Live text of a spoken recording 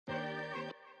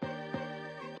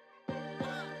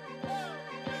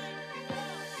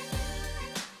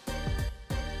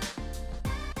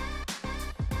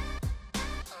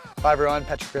Hi everyone,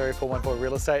 Patrick Berry, 414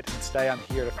 Real Estate, and today I'm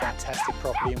here at a fantastic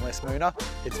property in West Moonah.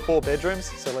 It's 4 bedrooms,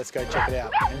 so let's go check it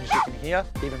out. And as you can hear,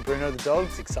 even Bruno the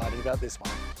dog's excited about this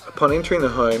one. Upon entering the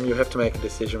home, you have to make a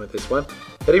decision with this one.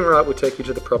 Heading right will take you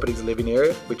to the property's living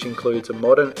area, which includes a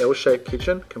modern L-shaped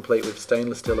kitchen, complete with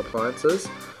stainless steel appliances,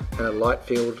 and a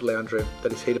light-filled lounge room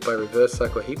that is heated by reverse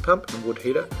cycle heat pump and wood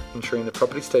heater, ensuring the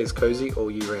property stays cozy all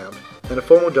year round. And a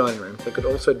formal dining room that could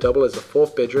also double as a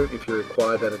 4th bedroom if you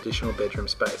require that additional bedroom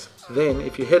space. Then,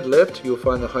 if you head left, you'll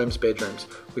find the home's bedrooms,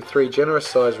 with 3 generous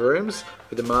sized rooms,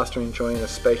 with the master enjoying a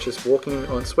spacious walk-in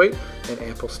ensuite and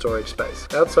ample storage space.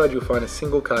 Outside you'll find a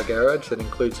single car garage that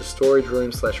includes a storage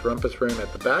room / rumpus room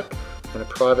at the back and a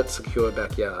private secure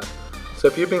backyard. So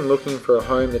if you've been looking for a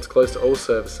home that's close to all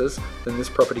services, then this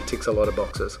property ticks a lot of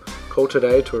boxes. Call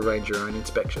today to arrange your own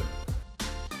inspection.